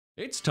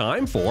It's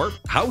time for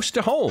House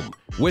to Home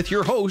with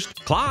your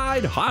host,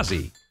 Clyde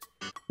Hazy,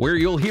 where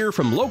you'll hear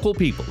from local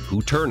people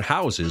who turn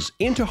houses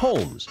into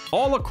homes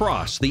all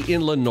across the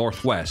inland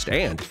Northwest,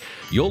 and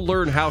you'll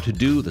learn how to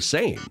do the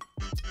same.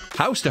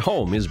 House to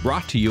Home is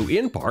brought to you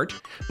in part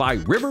by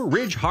River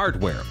Ridge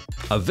Hardware,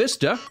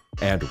 Avista,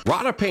 and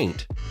Rada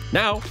Paint.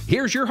 Now,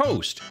 here's your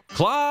host,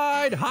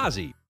 Clyde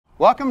Hazy.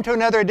 Welcome to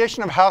another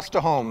edition of House to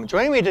Home.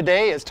 Joining me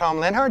today is Tom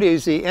Lienhard.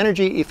 He's the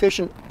energy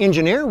efficient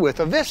engineer with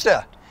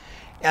Avista.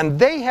 And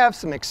they have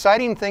some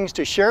exciting things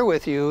to share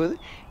with you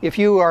if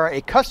you are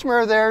a customer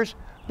of theirs.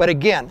 But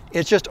again,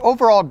 it's just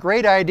overall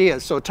great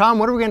ideas. So Tom,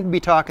 what are we going to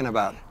be talking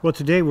about? Well,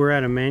 today we're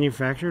at a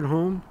manufactured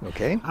home.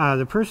 Okay.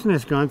 The person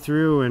has gone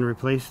through and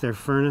replaced their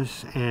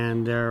furnace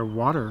and their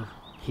water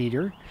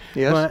heater.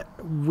 Yes.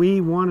 But we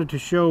wanted to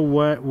show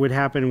what would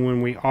happen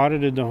when we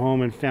audited the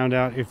home and found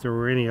out if there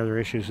were any other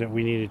issues that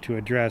we needed to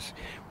address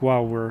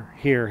while we're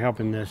here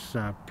helping this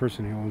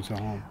person who owns the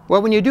home.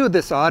 Well, when you do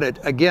this audit,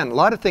 again, a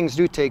lot of things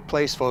do take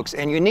place, folks,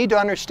 and you need to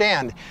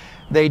understand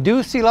they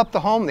do seal up the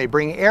home, they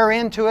bring air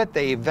into it,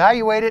 they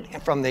evaluate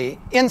it from the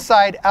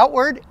inside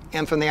outward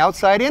and from the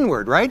outside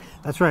inward, right?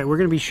 That's right. We're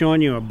going to be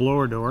showing you a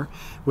blower door,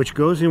 which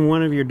goes in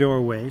one of your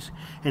doorways,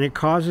 and it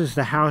causes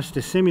the house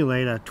to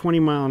simulate a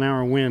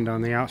 20-mile-an-hour wind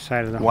on the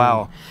outside of the home.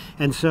 Wow.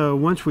 And so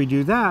once we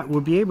do that, we'll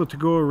be able to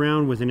go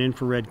around with an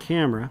infrared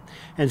camera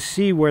and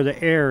see where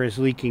the air is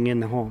leaking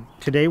in the home.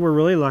 Today we're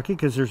really lucky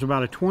because there's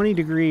about a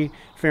 20-degree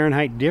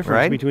Fahrenheit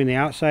difference between the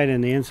outside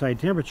and the inside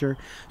temperature,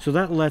 so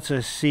that lets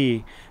us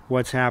see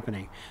what's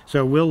happening.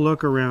 So we'll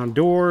look around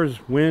doors,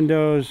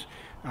 windows,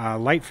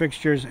 light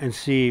fixtures, and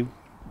see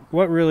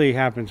what really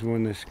happens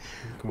when this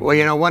goes. Well,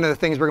 you know, one of the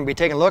things we're going to be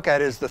taking a look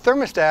at is the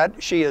thermostat.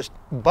 She has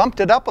bumped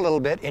it up a little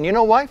bit, and you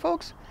know why,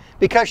 folks?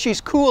 Because she's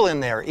cool in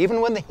there,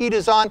 even when the heat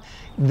is on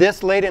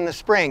this late in the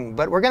spring.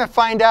 But we're going to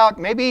find out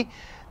maybe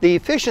the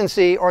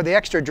efficiency or the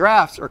extra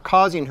drafts are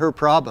causing her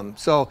problem.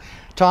 So,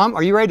 Tom,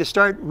 are you ready to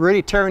start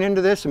really tearing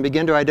into this and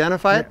begin to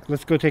identify it?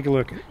 Let's go take a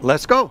look.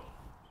 Let's go.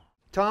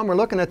 Tom, we're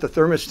looking at the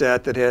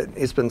thermostat that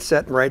it's been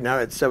set right now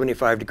at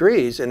 75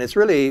 degrees, and it's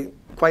really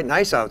quite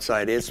nice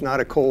outside. It's not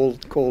a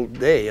cold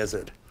day, is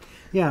it?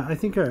 Yeah, I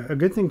think a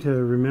good thing to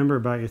remember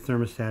about your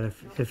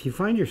thermostat, if you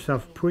find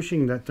yourself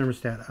pushing that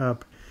thermostat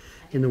up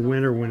in the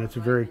winter when it's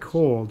very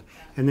cold,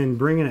 and then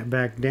bringing it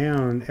back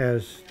down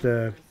as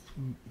the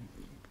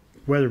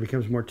weather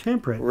becomes more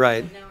temperate,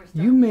 right,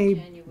 you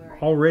may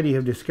already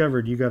have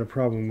discovered you got a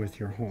problem with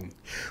your home.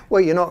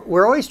 Well, you know,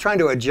 we're always trying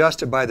to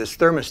adjust it by this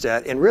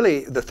thermostat, and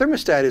really the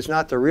thermostat is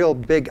not the real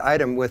big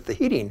item with the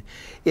heating.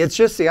 It's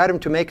just the item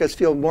to make us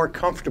feel more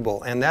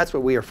comfortable, and that's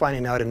what we are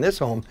finding out in this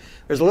home.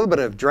 There's a little bit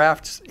of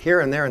drafts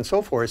here and there and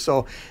so forth,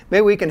 so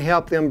maybe we can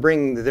help them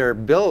bring their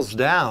bills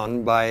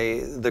down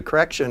by the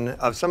correction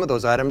of some of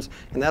those items,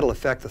 and that'll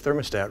affect the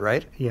thermostat,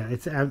 right? Yeah,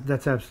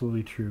 that's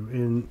absolutely true.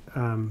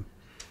 And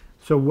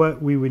so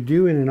what we would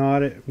do in an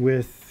audit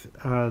with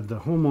the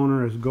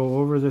homeowner is go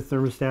over the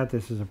thermostat.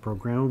 This is a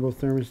programmable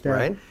thermostat.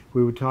 Right.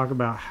 We would talk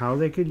about how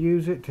they could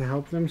use it to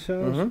help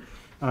themselves.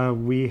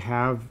 Mm-hmm. We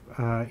have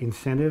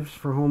incentives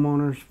for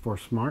homeowners for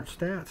smart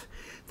stats.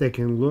 They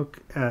can look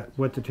at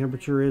what the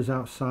temperature is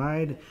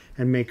outside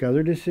and make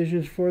other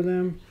decisions for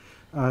them.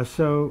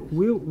 So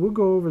we'll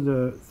go over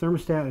the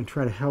thermostat and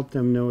try to help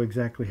them know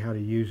exactly how to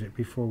use it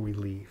before we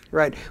leave.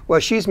 Right. Well,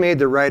 she's made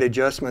the right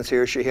adjustments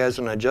here. She has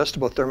an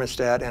adjustable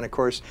thermostat, and of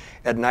course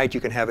at night you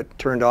can have it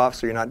turned off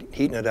so you're not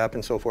heating it up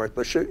and so forth.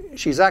 But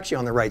she's actually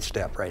on the right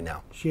step right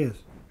now. She is.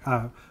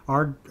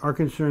 Our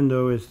concern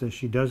though is that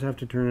she does have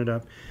to turn it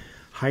up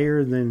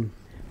higher than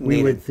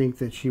we would think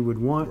that she would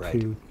want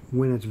to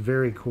when it's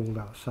very cold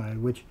outside,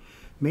 which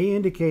may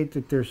indicate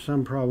that there's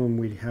some problem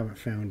we haven't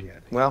found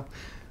yet. Well,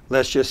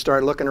 let's just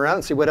start looking around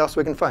and see what else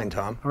we can find,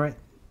 Tom. All right.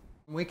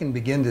 We can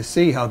begin to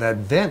see how that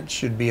vent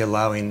should be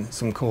allowing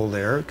some cold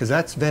air, because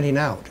that's venting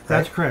out, right?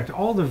 That's correct.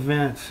 All the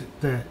vents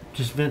that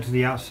just vent to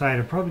the outside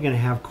are probably going to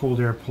have cold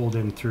air pulled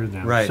in through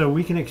them. Right. So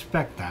we can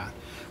expect that.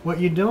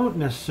 What you don't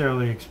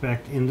necessarily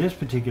expect in this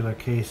particular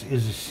case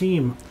is a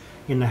seam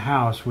in the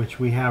house, which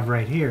we have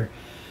right here,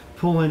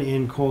 pulling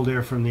in cold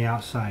air from the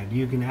outside.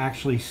 You can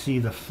actually see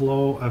the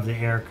flow of the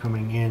air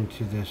coming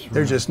into this room.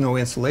 There's just no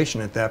insulation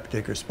at that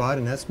particular spot,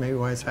 and that's maybe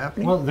why it's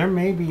happening? Well, there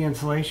may be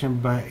insulation,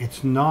 but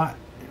it's not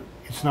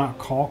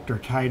caulked or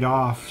tied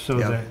off so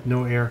that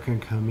no air can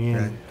come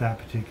in that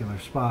particular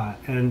spot.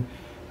 And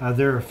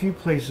there are a few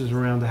places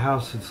around the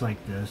house that's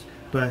like this,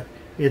 but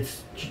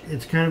it's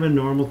kind of a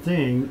normal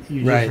thing.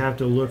 You just have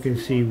to look and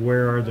see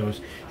where are those.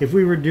 If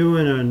we were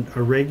doing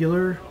a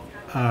regular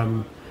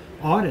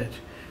audit,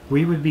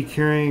 we would be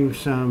carrying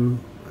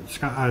some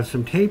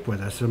tape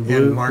with us, some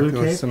blue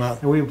tape,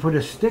 and we would put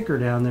a sticker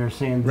down there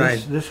saying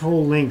this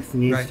whole length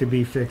needs to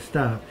be fixed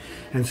up.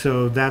 And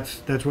so that's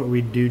what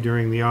we do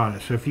during the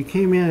audit. So if you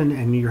came in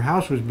and your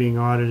house was being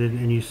audited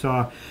and you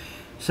saw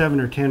 7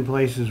 or 10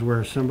 places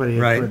where somebody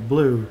had put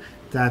blue,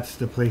 that's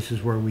the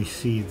places where we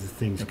see the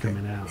things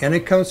coming out. And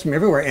it comes from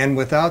everywhere. And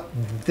without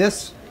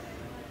this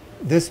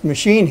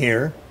machine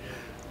here,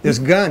 This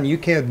gun, you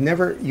would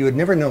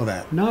never know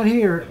that. Not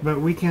here,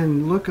 but we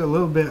can look a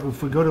little bit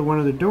if we go to one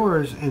of the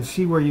doors and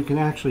see where you can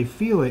actually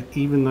feel it,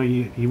 even though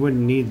you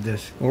wouldn't need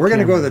this. Well, we're going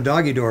to go to the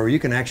doggy door where you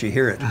can actually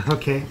hear it.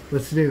 Okay,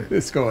 let's do it.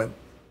 Let's go in.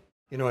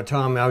 You know what,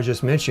 Tom, I was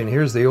just mentioning,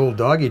 here's the old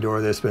doggy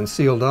door that's been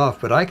sealed off,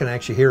 but I can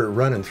actually hear it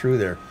running through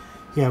there.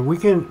 Yeah, we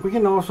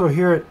can also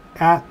hear it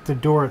at the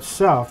door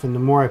itself, and the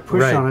more I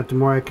push on it, the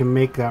more I can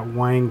make that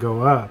whine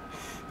go up.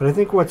 But I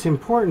think what's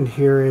important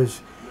here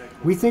is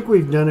we think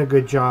we've done a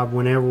good job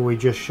whenever we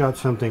just shut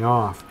something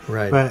off.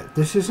 Right. But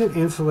this isn't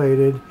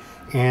insulated,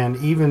 and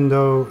even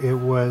though it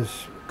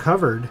was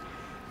covered,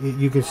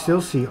 you can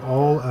still see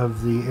all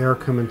of the air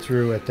coming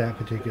through at that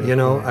particular You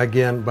know, point.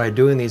 again, by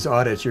doing these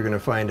audits, you're going to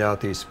find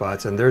out these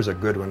spots, and there's a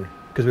good one,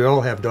 because we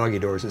all have doggy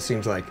doors, it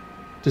seems like,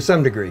 to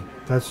some degree.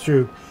 That's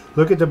true.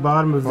 Look at the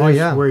bottom of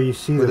this where you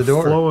see the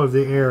flow of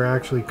the air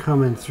actually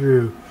coming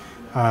through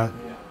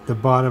the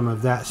bottom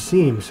of that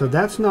seam. So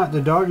that's not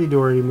the doggy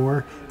door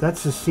anymore.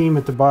 That's the seam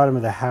at the bottom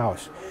of the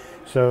house.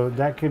 So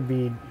that could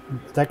be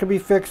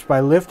fixed by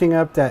lifting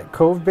up that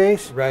cove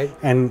base, right,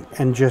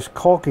 and just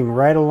caulking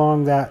right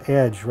along that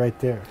edge right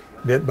there.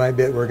 Bit by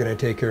bit, we're going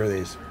to take care of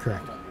these.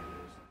 Correct.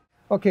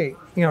 Okay,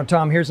 you know,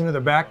 Tom, here's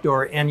another back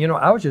door, and you know,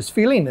 I was just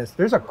feeling this.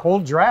 There's a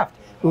cold draft,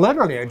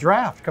 literally a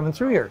draft coming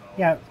through here.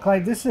 Yeah,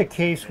 Clyde, this is a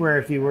case where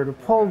if you were to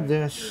pull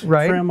this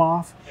trim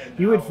off,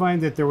 you would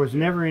find that there was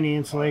never any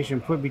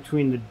insulation put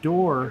between the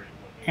door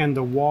and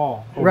the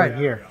wall over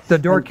here. The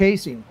door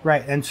casing.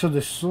 Right, and so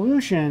the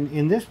solution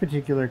in this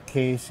particular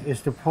case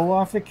is to pull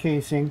off the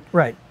casing,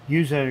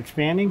 use an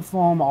expanding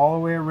foam all the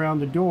way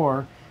around the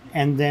door,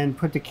 and then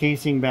put the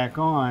casing back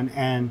on,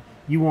 and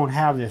you won't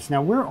have this.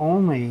 Now, we're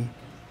only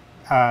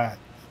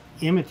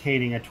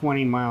imitating a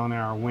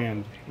 20-mile-an-hour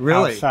wind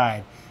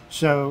outside.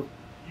 So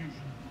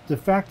the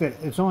fact that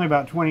it's only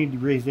about 20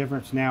 degrees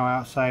difference now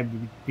outside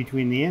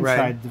between the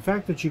inside, the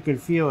fact that you can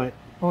feel it,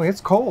 oh,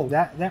 it's cold.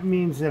 That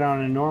means that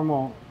on a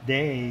normal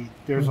day,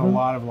 there's a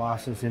lot of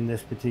losses in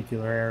this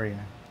particular area.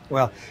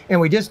 Well,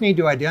 and we just need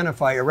to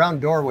identify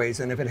around doorways,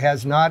 and if it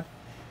has not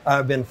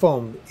been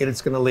foamed,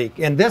 it's going to leak.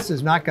 And this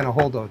is not going to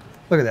hold the,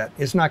 look at that,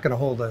 it's not going to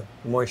hold the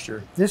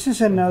moisture. This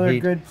is another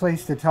good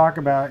place to talk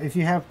about if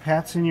you have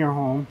pets in your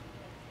home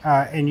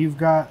and you've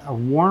got a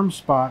warm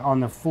spot on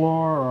the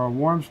floor or a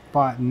warm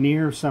spot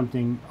near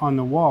something on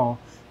the wall,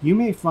 you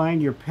may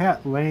find your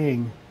pet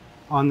laying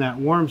on that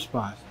warm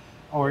spot,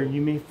 or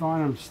you may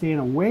find them staying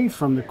away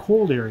from the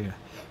cold area.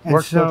 And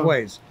works both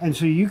ways. And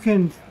so you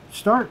can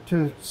start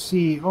to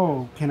see,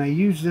 oh, can I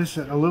use this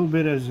a little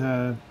bit as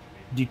a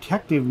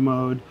detective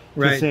mode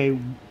to say,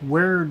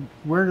 where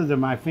do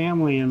my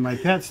family and my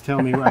pets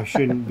tell me where I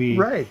shouldn't be?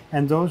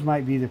 And those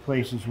might be the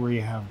places where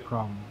you have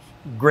problems.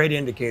 Great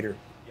indicator.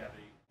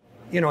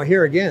 You know,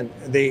 here again,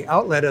 the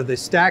outlet of the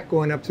stack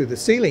going up through the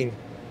ceiling,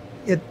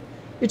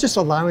 it's just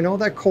allowing all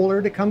that cold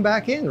air to come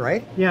back in,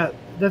 right? Yeah,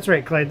 that's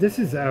right, Clyde. This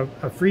is a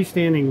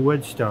freestanding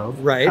wood stove.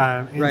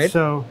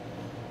 So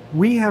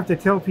we have to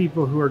tell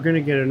people who are going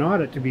to get an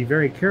audit to be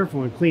very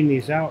careful and clean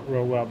these out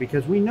real well,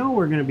 because we know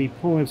we're going to be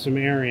pulling some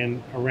air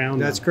in around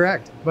them. That's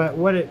correct. But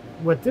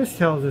what this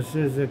tells us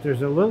is that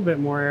there's a little bit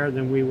more air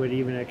than we would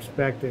even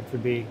expect it to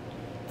be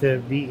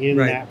in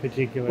that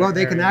particular area. Well,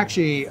 they can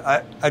actually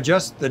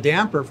adjust the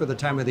damper for the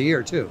time of the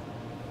year, too.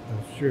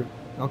 That's true.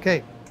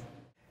 Okay.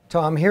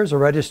 Tom, here's a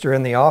register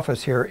in the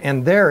office here,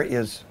 and there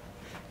is,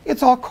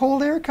 it's all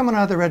cold air coming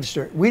out of the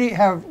register. We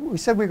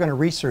said we were going to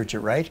research it,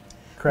 right?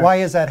 Correct. Why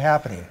is that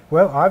happening?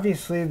 Well,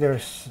 obviously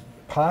there's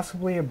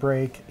possibly a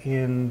break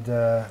in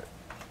the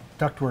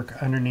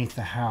ductwork underneath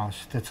the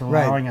house that's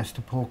allowing us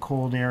to pull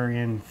cold air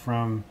in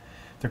from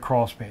the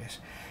crawl space.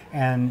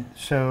 And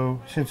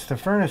so since the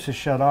furnace is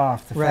shut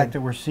off, the fact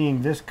that we're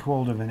seeing this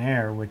cold of an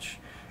air, which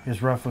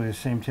is roughly the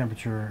same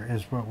temperature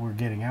as what we're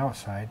getting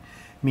outside,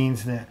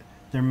 means that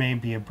there may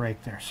be a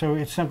break there. So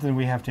it's something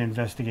we have to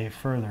investigate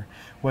further.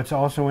 What's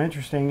also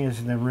interesting is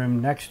in the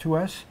room next to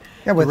us,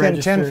 within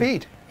 10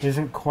 feet.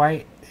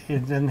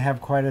 It doesn't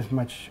have quite as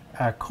much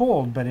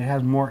cold, but it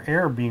has more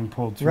air being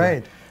pulled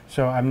through.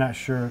 So I'm not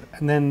sure.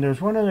 And then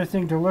there's one other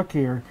thing to look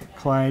here,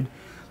 Clyde.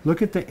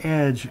 Look at the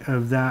edge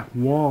of that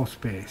wall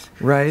space.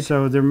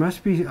 So there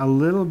must be a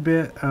little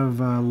bit of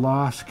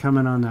loss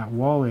coming on that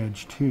wall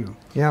edge too.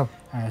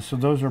 So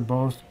those are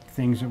both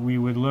things that we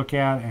would look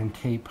at and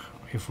tape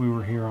if we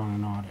were here on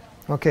an audit.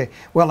 Okay.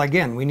 Well,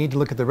 again, we need to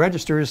look at the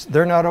registers.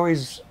 They're not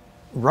always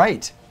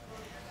right.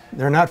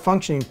 They're not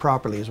functioning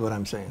properly is what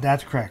I'm saying.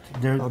 That's correct.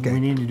 We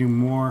need to do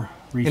more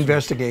research.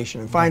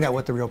 Investigation and find out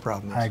what the real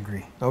problem is. I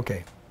agree.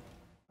 Okay.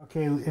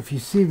 Okay, if you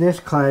see this,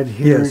 Clyde,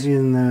 here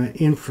in the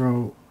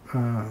info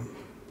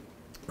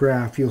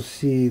graph, you'll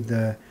see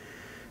the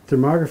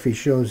thermography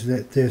shows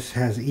that this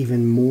has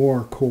even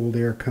more cold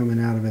air coming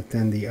out of it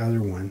than the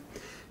other one.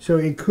 So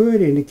it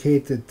could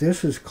indicate that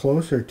this is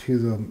closer to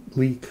the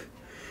leak.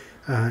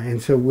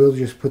 And so we'll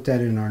just put that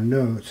in our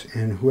notes,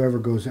 and whoever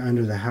goes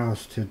under the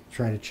house to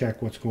try to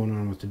check what's going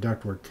on with the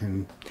ductwork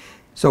can.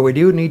 So we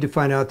do need to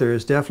find out there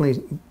is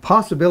definitely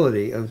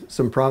possibility of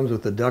some problems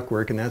with the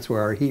ductwork, and that's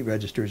where our heat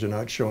registers are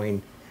not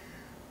showing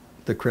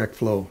the correct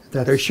flow.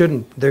 There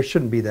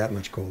shouldn't be that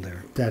much cold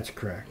air. That's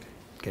correct.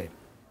 Okay.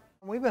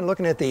 We've been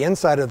looking at the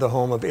inside of the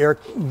home of air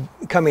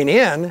coming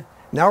in.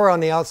 Now we're on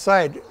the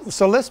outside.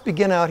 So let's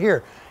begin out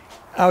here.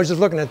 I was just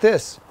looking at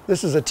this.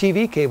 This is a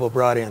TV cable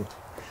brought in.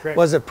 Correct.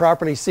 Was it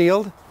properly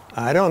sealed?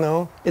 I don't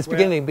know. It's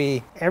beginning to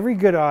be. Every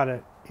good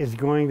audit is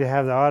going to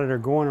have the auditor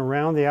going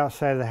around the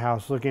outside of the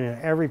house, looking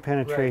at every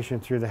penetration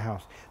through the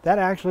house. That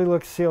actually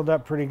looks sealed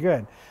up pretty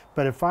good.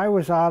 But if I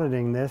was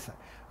auditing this,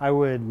 I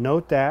would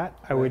note that.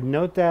 I would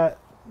note that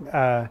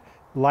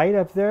light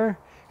up there.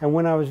 And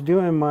when I was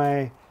doing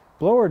my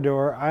blower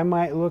door, I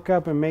might look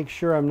up and make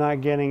sure I'm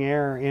not getting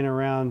air in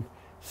around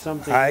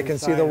something. I can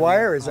see the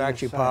wire is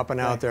actually popping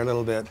out there a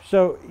little bit.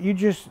 So you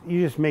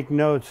just make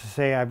notes to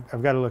say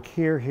I've got to look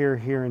here, here,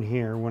 here, and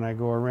here when I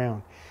go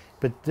around.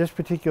 But this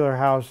particular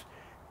house,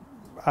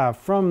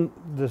 from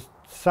the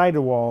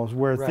sidewalls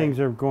where things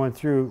are going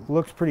through,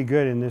 looks pretty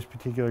good in this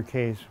particular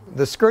case.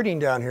 The skirting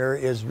down here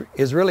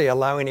is really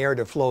allowing air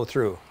to flow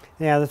through.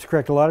 Yeah, that's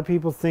correct. A lot of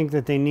people think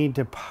that they need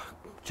to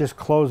just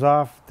close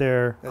off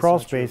their crawl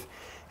space,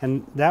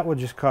 and that would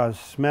just cause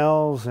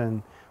smells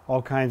and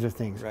all kinds of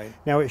things. Right.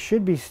 Now it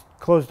should be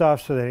closed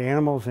off so that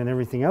animals and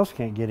everything else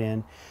can't get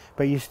in,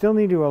 but you still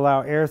need to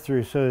allow air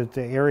through so that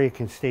the area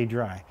can stay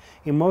dry.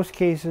 In most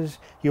cases,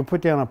 you'll put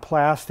down a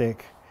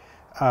plastic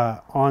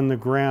on the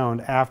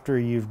ground after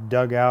you've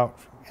dug out,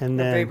 and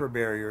then a vapor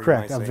barrier.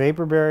 Correct, a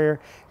vapor barrier,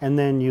 and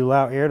then you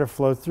allow air to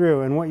flow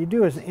through. And what you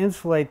do is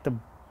insulate the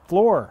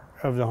floor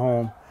of the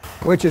home,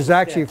 which is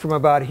actually from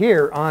about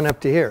here on up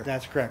to here.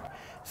 That's correct.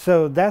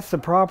 So that's the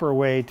proper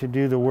way to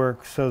do the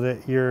work, so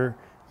that you're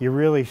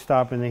really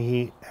stopping the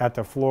heat at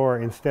the floor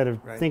instead of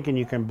thinking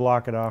you can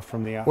block it off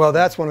from the outside. Well,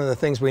 that's one of the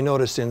things we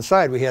noticed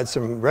inside. We had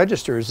some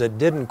registers that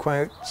didn't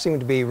quite seem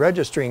to be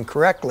registering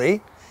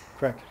correctly.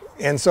 Correct.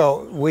 And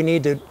so we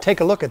need to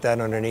take a look at that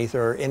underneath,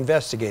 or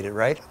investigate it,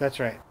 right? That's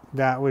right.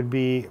 That would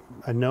be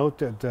a note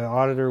that the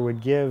auditor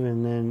would give,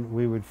 and then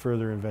we would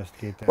further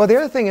investigate that. Well, the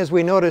other thing is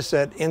we noticed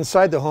that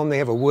inside the home they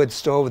have a wood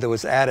stove that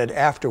was added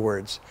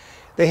afterwards.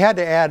 They had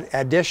to add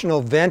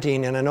additional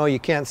venting, and I know you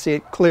can't see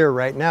it clear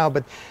right now,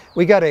 but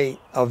we got a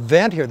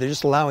vent here. They're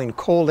just allowing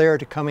cold air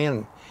to come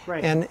in.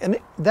 Right. And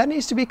that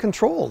needs to be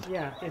controlled.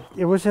 Yeah,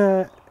 it was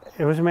a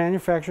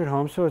manufactured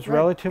home, so it's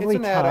relatively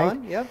it's an tight.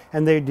 add-on, yep.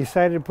 And they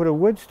decided to put a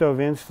wood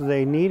stove in, so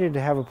they needed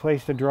to have a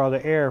place to draw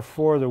the air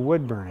for the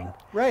wood burning.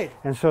 Right.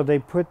 And so they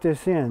put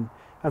this in.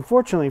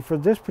 Unfortunately, for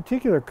this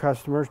particular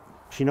customer,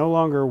 she no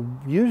longer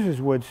uses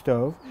wood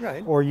stove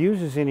or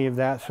uses any of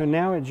that, so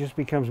now it just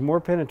becomes more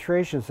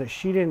penetrations that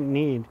she didn't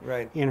need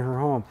in her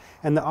home.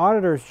 And the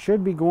auditors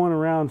should be going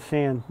around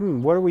saying,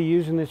 what are we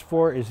using this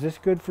for? Is this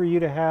good for you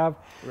to have?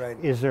 Right.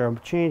 Is there a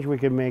change we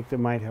could make that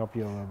might help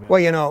you a little bit?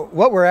 Well, you know,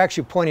 what we're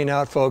actually pointing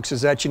out, folks,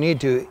 is that you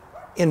need to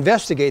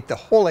investigate the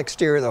whole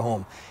exterior of the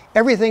home.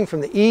 Everything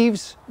from the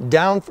eaves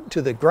down to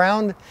the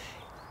ground.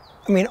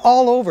 I mean,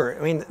 all over.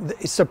 I mean,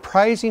 it's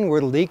surprising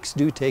where leaks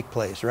do take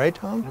place, right,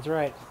 Tom? That's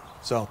right.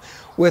 So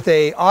with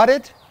a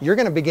audit, you're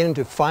going to begin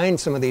to find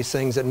some of these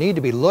things that need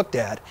to be looked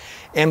at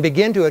and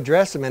begin to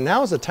address them. And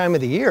now is the time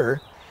of the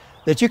year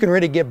that you can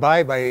really get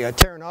by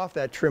tearing off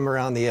that trim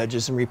around the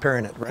edges and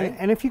repairing it, right?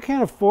 And if you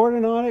can't afford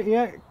an audit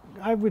yet,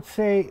 I would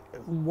say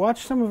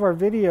watch some of our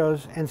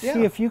videos and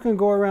see if you can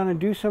go around and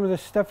do some of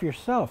this stuff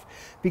yourself.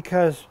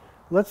 Because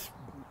let's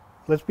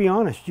be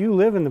honest, you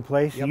live in the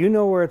place, you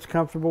know where it's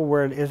comfortable,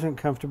 where it isn't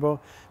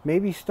comfortable.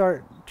 Maybe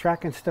start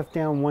tracking stuff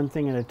down one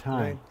thing at a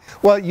time.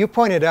 Right. Well, you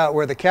pointed out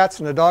where the cats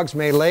and the dogs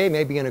may lay,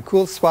 maybe in a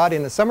cool spot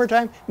in the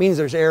summertime, means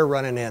there's air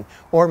running in.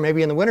 Or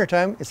maybe in the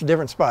wintertime, it's a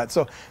different spot.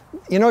 So,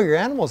 you know, your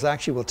animals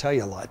actually will tell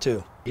you a lot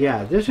too.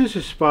 Yeah, this is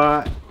a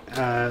spot,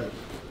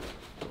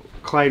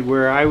 Clyde,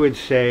 where I would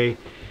say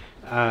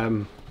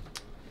an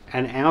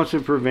ounce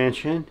of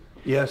prevention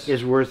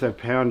is worth a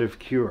pound of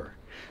cure.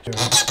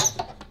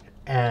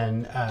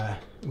 And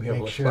we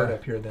have a spot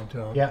up here then,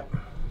 Tom. Yep.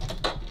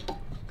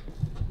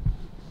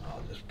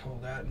 I'll just pull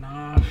that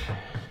off.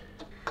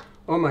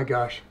 Oh my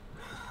gosh.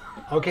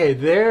 Okay,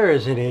 there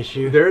is an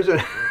issue. There's a...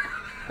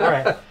 All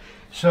right.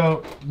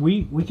 So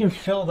we can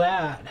fill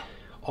that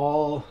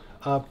all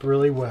up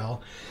really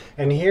well.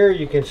 And here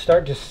you can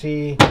start to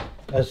see,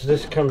 as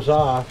this comes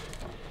off,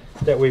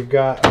 that we've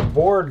got a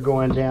board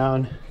going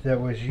down that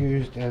was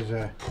used as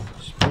a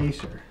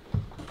spacer.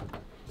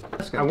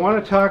 I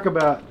want to talk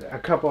about a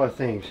couple of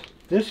things.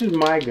 This is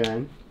my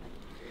gun,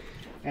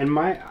 and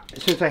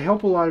since I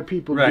help a lot of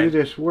people do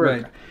this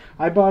work,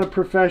 I bought a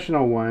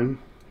professional one,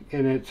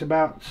 and it's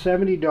about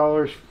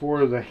 $70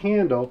 for the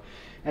handle,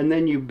 and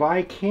then you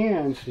buy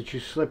cans that you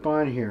slip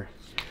on here.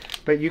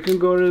 But you can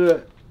go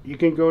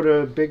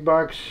to Big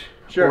Box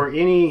or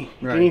any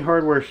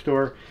hardware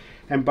store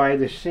and buy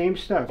the same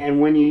stuff.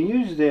 And when you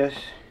use this,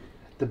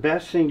 the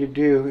best thing to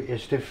do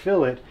is to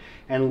fill it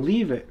and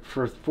leave it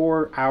for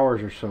 4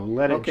 hours or so.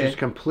 Let it just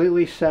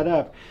completely set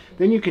up.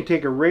 Then you can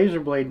take a razor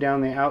blade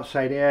down the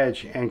outside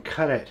edge and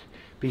cut it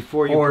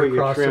before you put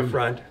your trim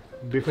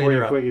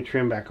put your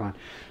trim back on.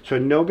 So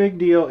no big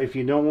deal if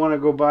you don't want to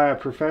go buy a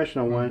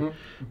professional one,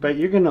 but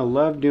you're going to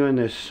love doing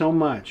this so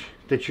much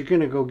that you're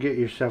going to go get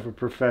yourself a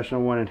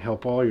professional one and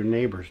help all your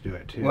neighbors do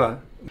it too.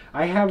 What?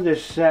 I have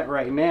this set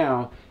right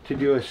now to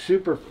do a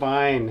super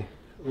fine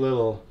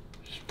little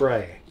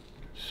spray.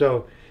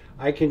 So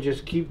I can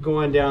just keep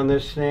going down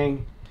this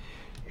thing,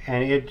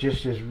 and it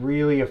just is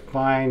really a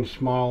fine,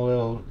 small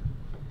little...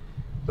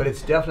 But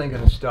it's definitely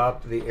going to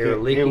stop the air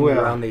leaking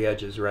around the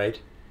edges, right?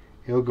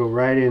 It'll go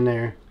right in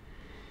there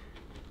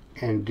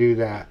and do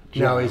that.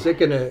 Now, is it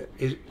going to...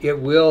 It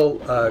will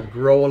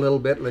grow a little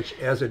bit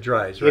as it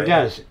dries, right? It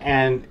does,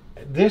 and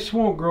this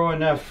won't grow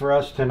enough for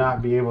us to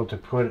not be able to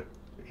put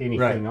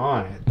anything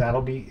on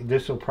it.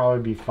 This will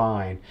probably be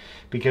fine,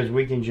 because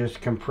we can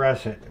just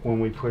compress it when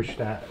we push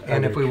that.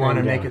 And if we want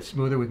to make it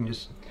smoother, we can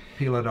just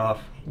peel it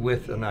off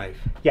with a knife.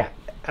 Yeah,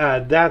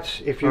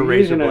 that's if you're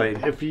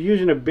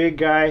using a big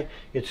guy,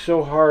 it's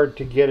so hard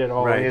to get it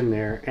all in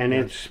there, and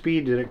its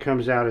speed that it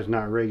comes out is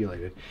not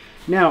regulated.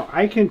 Now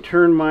I can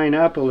turn mine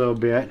up a little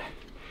bit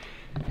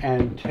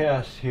and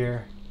test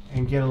here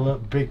and get a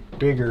little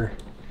bigger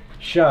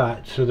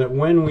shot, so that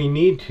when we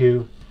need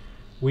to,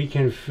 we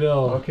can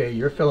fill. Okay,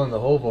 you're filling the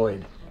whole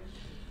void.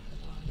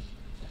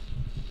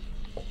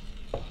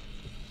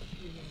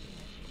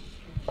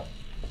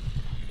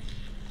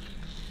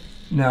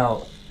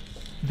 Now,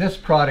 this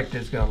product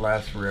is going to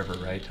last forever,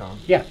 right, Tom?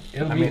 Yeah.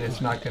 I mean,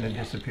 it's not going to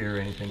disappear or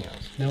anything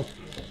else. Nope.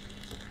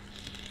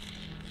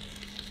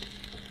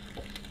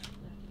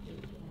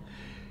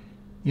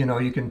 You know,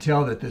 you can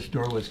tell that this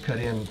door was cut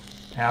in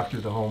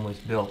after the home was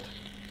built.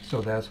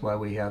 So that's why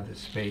we have this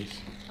space.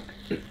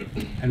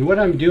 And what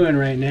I'm doing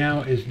right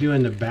now is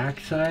doing the back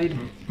side,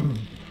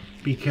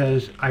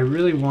 because I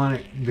really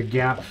want the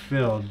gap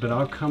filled, but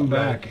I'll come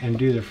back and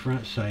do the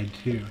front side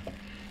too.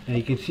 And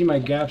you can see my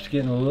gap's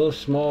getting a little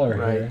smaller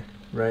here.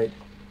 Right.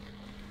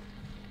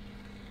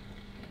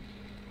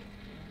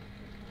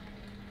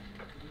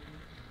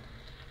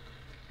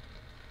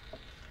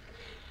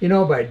 You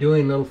know, by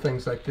doing little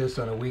things like this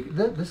on a week,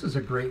 this is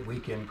a great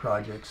weekend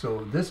project.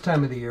 So this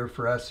time of the year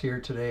for us here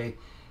today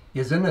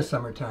is in the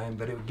summertime,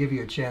 but it would give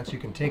you a chance. You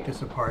can take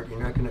this apart.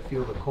 You're not going to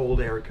feel the cold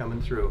air coming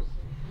through,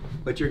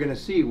 but you're going to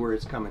see where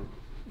it's coming.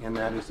 And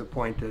that is the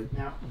point, that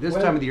now, this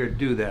time of the year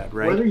do that,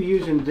 right? Whether you're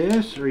using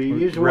this or you're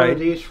using one of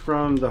these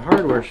from the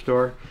hardware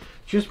store,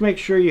 just make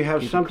sure you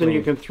have something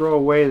you can throw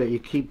away that you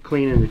keep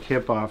cleaning the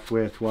tip off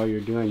with while you're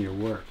doing your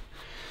work.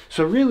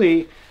 So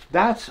really,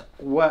 that's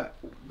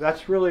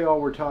really all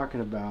we're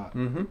talking about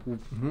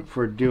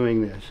for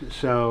doing this.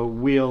 So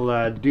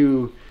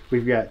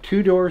we've got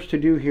 2 doors to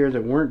do here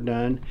that weren't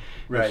done.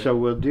 Right. So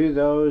we'll do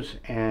those,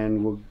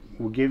 and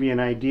we'll give you an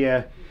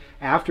idea.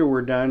 After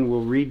we're done,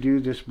 we'll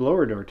redo this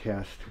blower door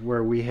test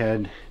where we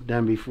had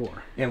done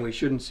before. And we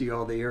shouldn't see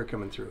all the air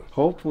coming through.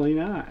 Hopefully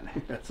not.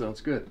 That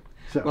sounds good.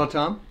 So, well,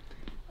 Tom,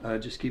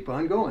 just keep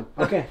on going.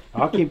 Okay,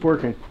 I'll keep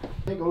working.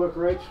 Take a look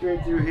right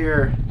straight through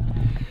here,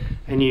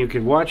 and you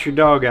could watch your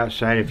dog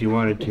outside if you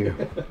wanted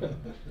to.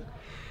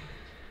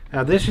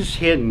 Now this is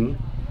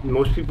hidden.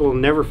 Most people will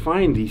never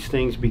find these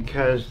things,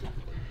 because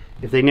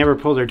if they never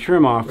pull their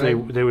trim off, they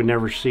would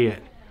never see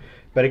it.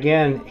 But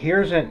again,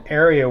 here's an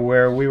area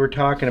where we were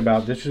talking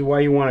about. This is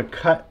why you want to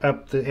cut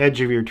up the edge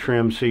of your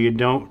trim so you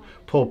don't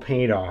pull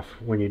paint off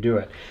when you do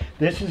it.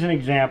 This is an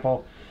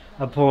example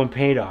of pulling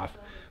paint off.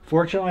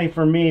 Fortunately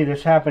for me,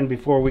 this happened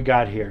before we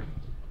got here.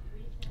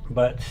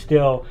 But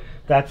still,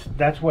 that's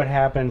what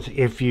happens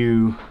if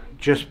you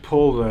just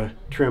pull the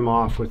trim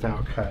off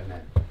without cutting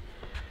it.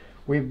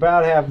 We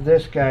about have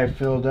this guy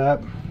filled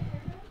up,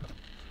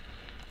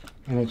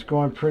 and it's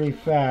going pretty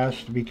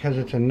fast because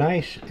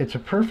it's a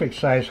perfect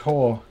size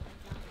hole.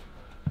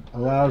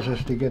 Allows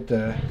us to get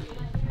the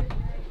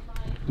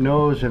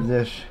nose of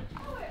this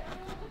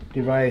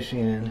device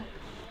in.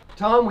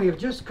 Tom, we have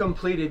just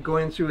completed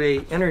going through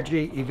an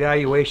energy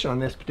evaluation on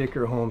this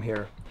particular home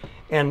here.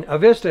 And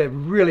Avista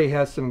really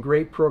has some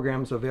great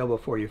programs available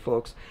for you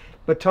folks.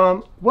 But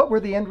Tom, what were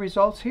the end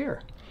results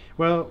here?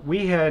 Well,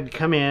 we had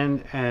come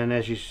in, and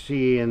as you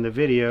see in the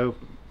video,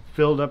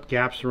 filled up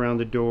gaps around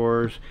the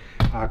doors,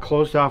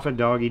 closed off a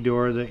doggy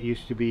door that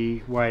used to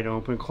be wide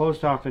open,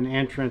 closed off an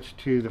entrance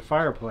to the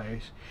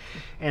fireplace,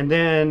 and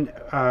then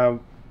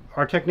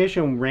our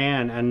technician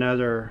ran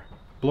another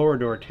blower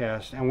door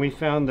test, and we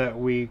found that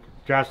we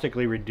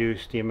drastically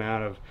reduced the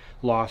amount of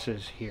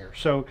losses here.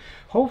 So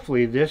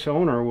hopefully this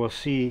owner will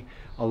see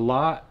a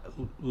lot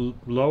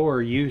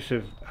lower use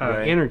of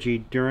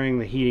energy during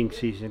the heating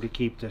season to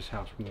keep this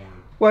house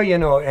warm. Well, you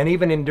know, and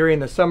even during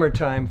the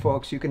summertime,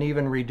 folks, you can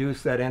even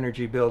reduce that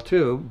energy bill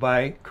too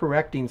by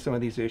correcting some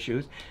of these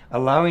issues,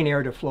 allowing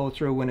air to flow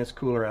through when it's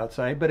cooler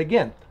outside. But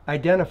again,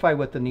 identify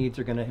what the needs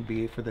are going to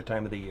be for the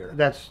time of the year.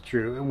 That's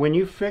true. When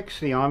you fix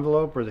the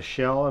envelope or the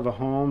shell of a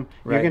home,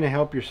 you're going to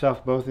help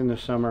yourself both in the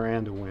summer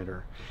and the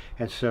winter.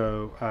 And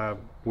so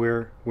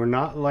we're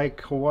not like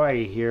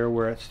Hawaii here,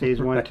 where it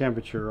stays one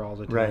temperature all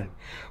the time. Right.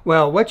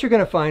 Well, what you're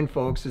going to find,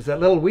 folks, is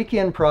that little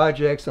weekend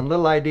projects and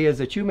little ideas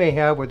that you may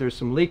have where there's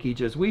some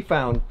leakages. We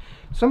found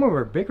some of them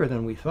are bigger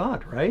than we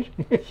thought, right?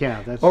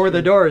 Yeah, that's over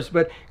the doors.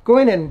 But go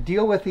in and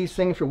deal with these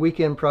things for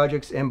weekend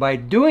projects, and by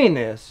doing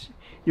this,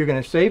 you're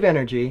going to save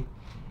energy,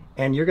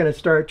 and you're going to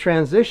start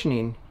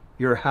transitioning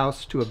your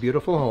house to a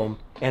beautiful home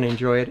and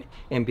enjoy it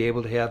and be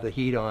able to have the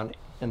heat on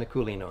and the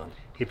cooling on.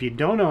 If you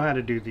don't know how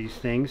to do these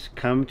things,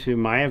 come to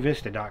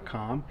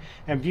myavista.com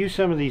and view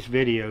some of these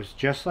videos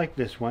just like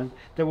this one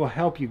that will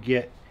help you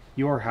get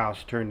your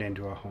house turned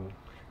into a home.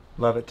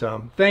 Love it,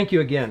 Tom. Thank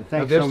you again.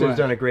 Thanks so Avista's much.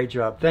 done a great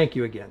job. Thank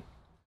you again.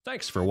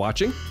 Thanks for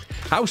watching.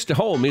 House to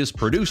Home is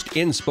produced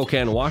in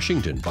Spokane,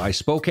 Washington by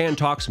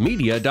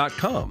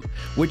SpokaneTalksMedia.com,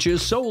 which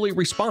is solely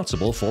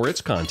responsible for its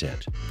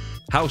content.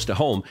 House to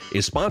Home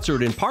is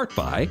sponsored in part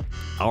by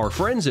our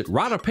friends at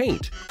Rada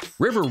Paint,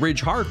 River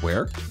Ridge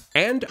Hardware,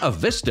 and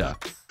Avista.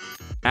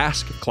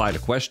 Ask Clyde a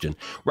question,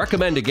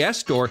 recommend a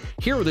guest, or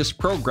hear this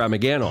program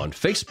again on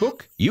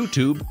Facebook,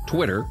 YouTube,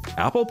 Twitter,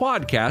 Apple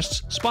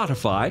Podcasts,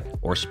 Spotify,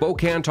 or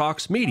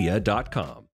SpokaneTalksMedia.com.